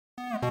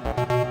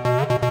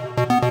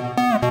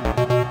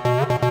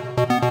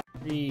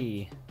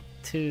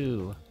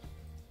too.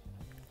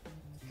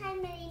 Hi,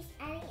 my name's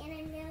Addie, and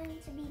I'm going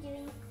to be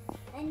doing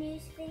a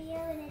news video,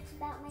 and it's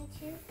about my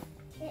tooth.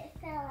 It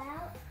fell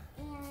out,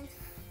 and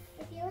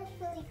if you look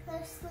really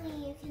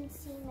closely, you can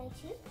see my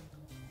tooth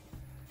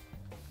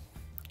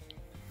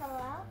fell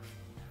out.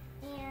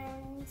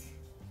 And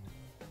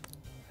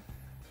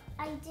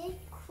I did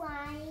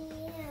cry.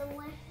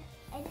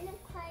 I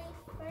didn't cry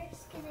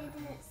first because I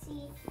didn't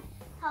see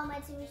how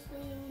much it was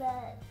bleeding,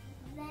 but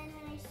then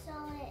when I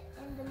saw it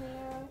in the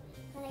mirror,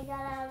 when I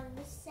got out of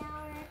the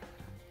shower,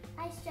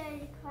 I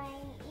started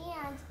crying,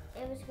 and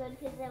it was good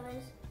because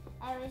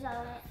I was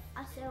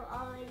also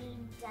already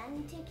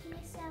done taking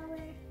a shower,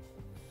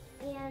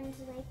 and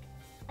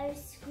I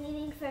was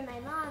screaming for my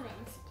mom,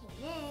 and she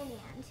came in,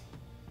 and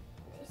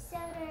I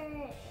showed her,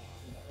 and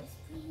it was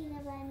bleeding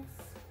a bunch,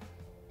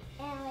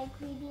 and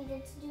we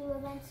needed to do a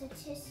bunch of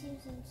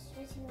tissues and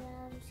switching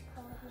around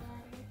cold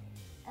water.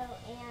 Oh,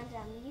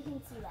 and you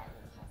can see that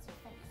Minnie has a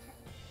funny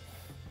tongue.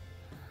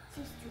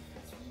 She's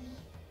toothless, Minnie.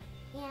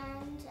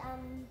 And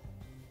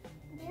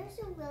there's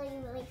a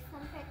really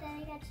fun part that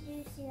I got to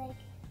do. She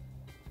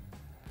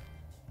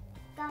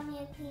got me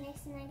a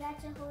Kleenex, and I got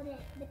to hold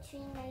it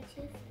between my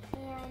teeth,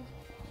 and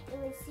it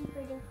was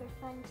super duper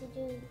fun to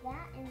do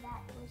that, and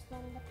that was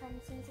one of the fun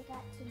things I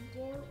got to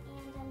do.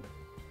 And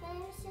when I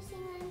was just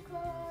in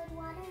cold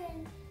water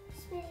and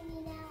spitting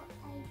it out,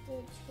 I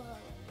did swallow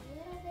a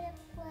little bit of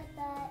blood,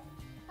 but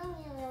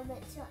only a little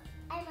bit, so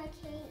I'm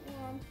okay.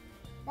 And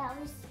that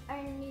was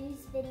our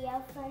news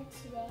video for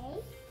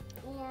today,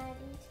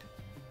 and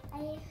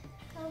I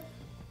hope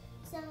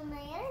some of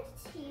my other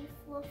teeth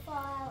will fall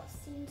out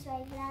soon so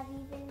I can have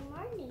even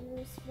more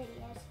news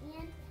videos.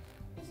 And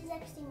this is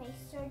actually my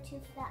third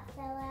tooth that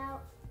fell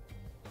out.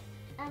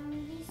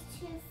 These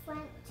two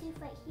front teeth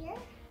right here,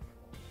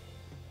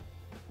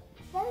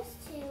 those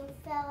two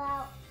fell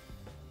out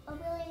a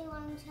really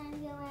long time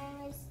ago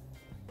when I was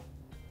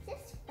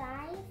just 5,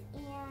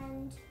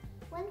 and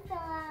one fell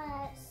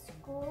out at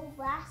school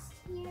last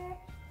year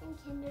in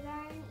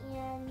kindergarten,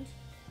 and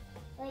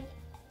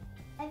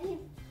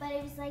but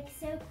it was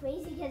so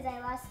crazy because I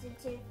lost a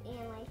tooth,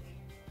 and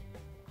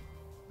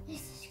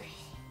this is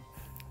crazy.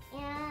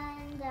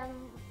 And then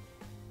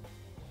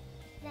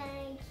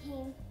I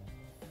came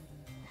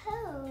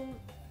home,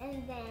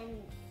 and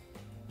then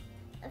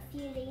a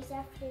few days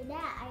after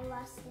that I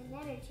lost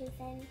another tooth,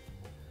 and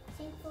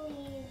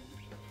thankfully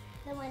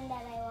the one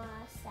that I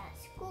lost at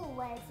school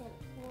wasn't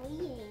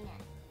bleeding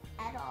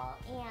at all,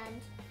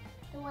 and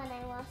the one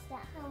I lost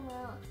at home,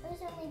 well, it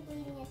was only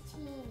bleeding a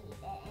teeny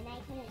bit, and I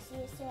couldn't see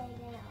it, so I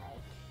didn't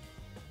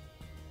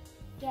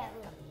get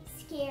really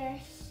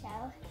scared. So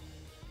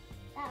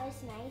that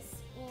was nice,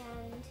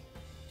 and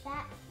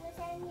that was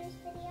our news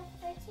video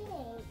for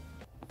today.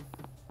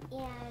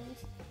 And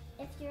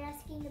if you're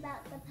asking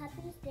about the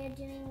puppies, they're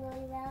doing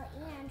really well,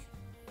 and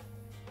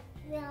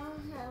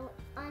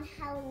on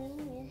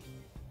Halloween,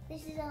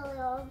 this is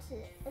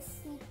a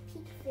sneak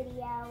peek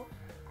video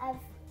of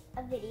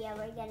a video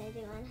we're gonna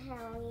do on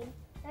Halloween.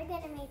 We're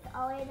gonna make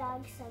all our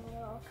dogs some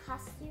little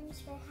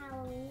costumes for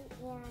Halloween,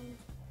 and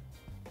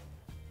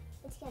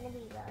it's gonna be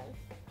really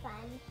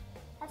fun.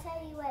 I'll tell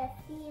you what a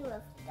few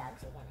of the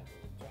dogs are gonna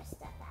be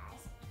dressed up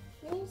as.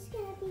 Minnie's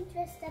gonna be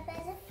dressed up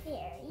as a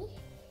fairy,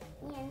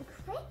 and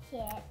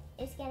Cricket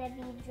is gonna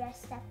be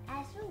dressed up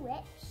as a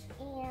witch,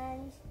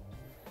 and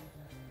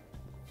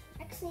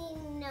actually,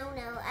 no,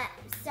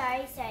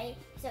 sorry.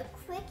 So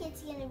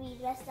Cricket's gonna be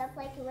dressed up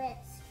like a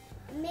witch.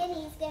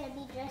 Minnie's gonna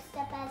be dressed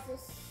up as a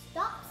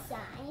stop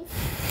sign.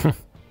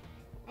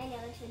 I know,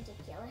 it's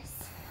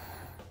ridiculous.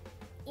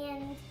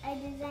 And I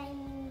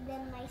designed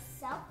them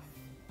myself,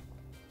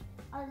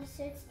 all the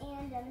shirts,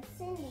 and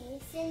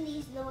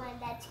Cindy's the one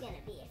that's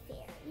gonna be a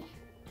fairy.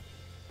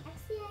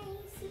 Actually, I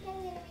think I'm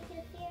gonna make it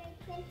a fairy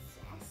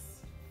princess.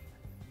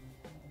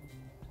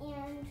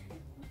 And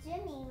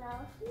Jimmy,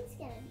 well, he's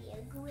gonna be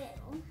a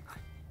groom.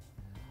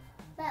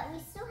 But we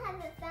still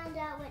haven't found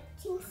out what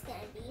Tink's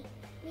gonna be.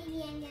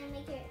 Maybe I'm gonna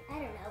make her, I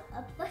don't know,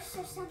 a bush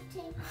or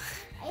something.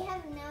 I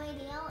have no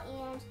idea,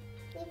 and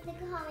leave the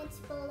comments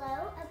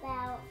below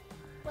about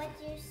what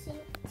you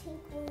think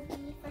Tink will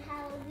be for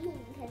Halloween,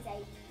 because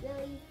I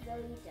really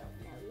don't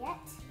know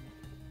yet.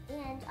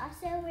 And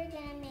also we're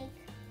gonna make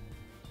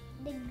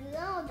the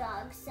girl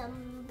dogs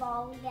some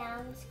ball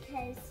gowns,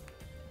 because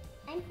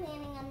I'm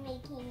planning on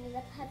making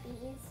the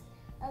puppies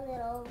a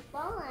little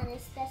ball on a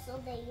special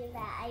day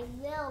that I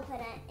will put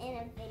in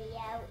a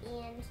video,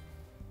 and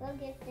we'll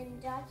give them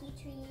doggy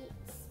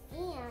treats,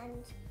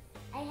 and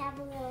I have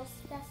a little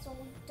special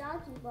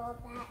doggy ball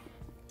that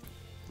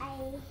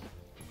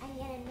I'm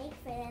gonna make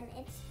for them.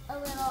 It's a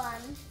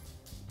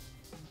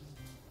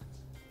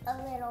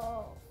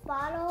little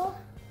bottle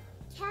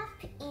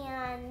cap,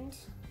 and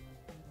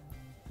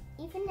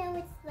even though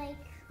it's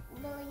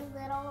really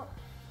little,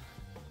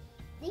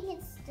 they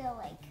can still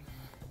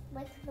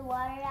lick the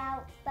water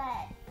out,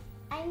 but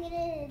I'm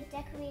gonna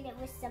decorate it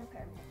with some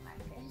permanent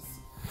markers.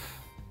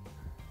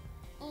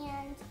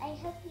 And I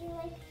hope you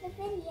liked the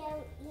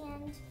video,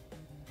 and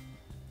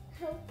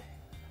hope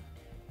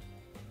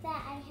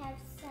that I have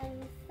some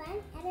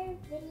better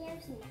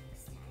videos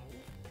next time.